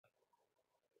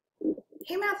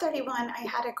Hey Math 31, I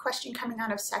had a question coming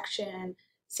out of section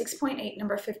 6.8,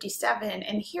 number 57,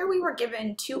 and here we were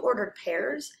given two ordered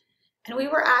pairs, and we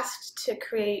were asked to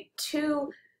create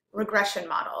two regression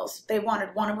models. They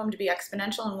wanted one of them to be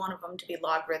exponential and one of them to be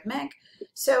logarithmic.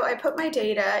 So I put my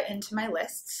data into my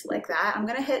lists like that. I'm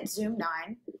going to hit zoom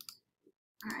 9.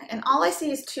 All right, and all I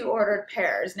see is two ordered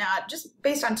pairs. Now, just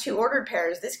based on two ordered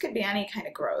pairs, this could be any kind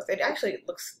of growth. It actually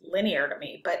looks linear to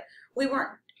me, but we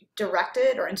weren't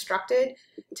directed or instructed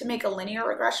to make a linear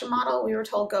regression model. We were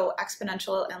told go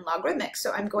exponential and logarithmic,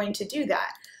 so I'm going to do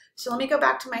that. So let me go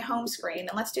back to my home screen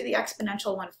and let's do the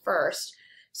exponential one first.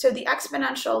 So the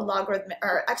exponential logarithmic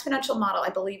or exponential model, I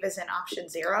believe, is in option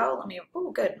 0. Let me,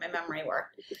 oh good, my memory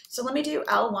worked. So let me do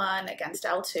L1 against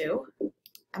L2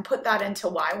 and put that into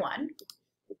Y1.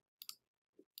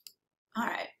 All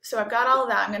right, so I've got all of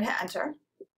that. I'm going to hit enter.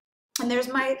 And there's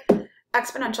my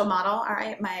exponential model. All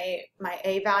right, my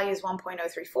A value is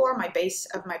 1.034. My base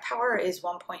of my power is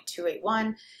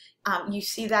 1.281. You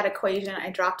see that equation. I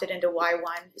dropped it into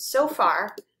Y1. So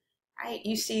far, right,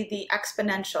 you see the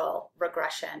exponential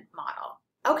regression model.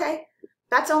 Okay,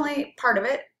 that's only part of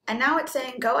it. And now it's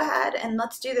saying, go ahead and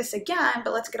let's do this again,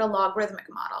 but let's get a logarithmic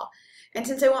model. And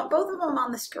since I want both of them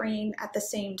on the screen at the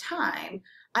same time,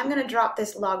 I'm going to drop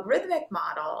this logarithmic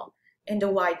model into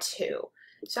Y2.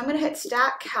 So I'm going to hit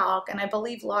stat calc, and I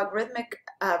believe logarithmic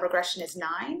regression is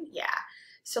 9. Yeah.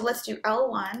 So let's do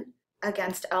L1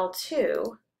 against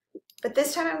L2. But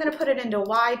this time I'm going to put it into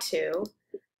Y2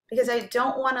 because I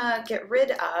don't want to get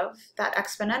rid of that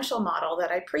exponential model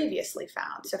that I previously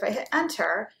found. So if I hit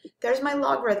enter, there's my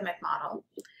logarithmic model.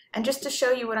 And just to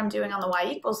show you what I'm doing on the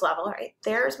y equals level, right,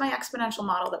 there's my exponential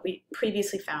model that we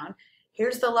previously found.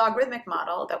 Here's the logarithmic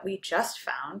model that we just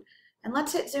found. And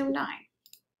let's hit zoom 9.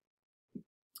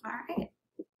 All right.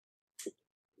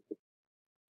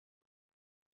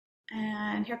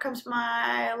 And here comes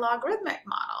my logarithmic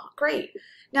model. Great.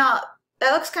 Now,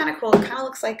 that looks kind of cool. It kind of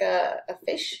looks like a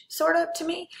fish, sort of, to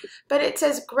me. But it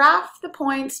says graph the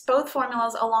points, both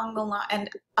formulas along the line, and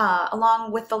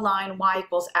along with the line y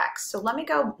equals x. So let me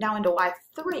go now into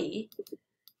y3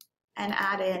 and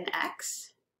add in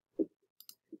x.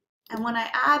 And when I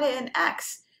add in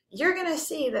x, you're going to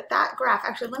see that that graph,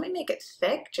 actually, let me make it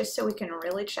thick just so we can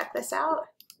really check this out.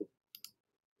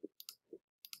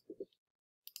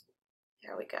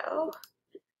 There we go.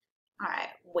 All right,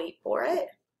 wait for it.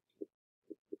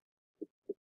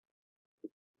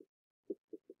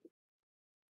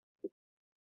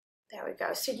 There we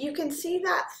go. So you can see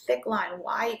that thick line,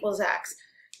 y equals x,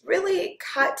 really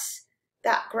cuts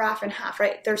that graph in half,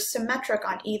 right? They're symmetric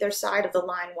on either side of the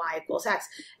line y equals x.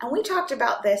 And we talked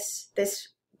about this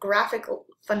graphic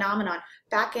phenomenon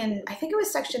back in, I think it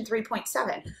was section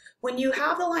 3.7. When you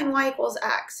have the line y equals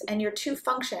x and your two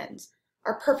functions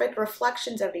are perfect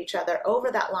reflections of each other over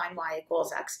that line y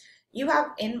equals x, you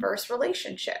have inverse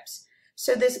relationships.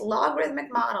 So this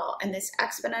logarithmic model and this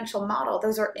exponential model,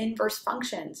 those are inverse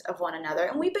functions of one another.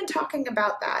 And we've been talking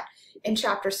about that in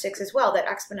chapter 6 as well, that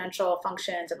exponential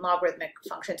functions and logarithmic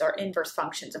functions are inverse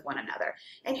functions of one another.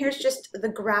 And here's just the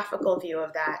graphical view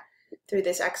of that through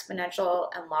this exponential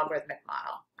and logarithmic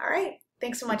model. All right,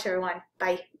 thanks so much, everyone.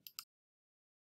 Bye.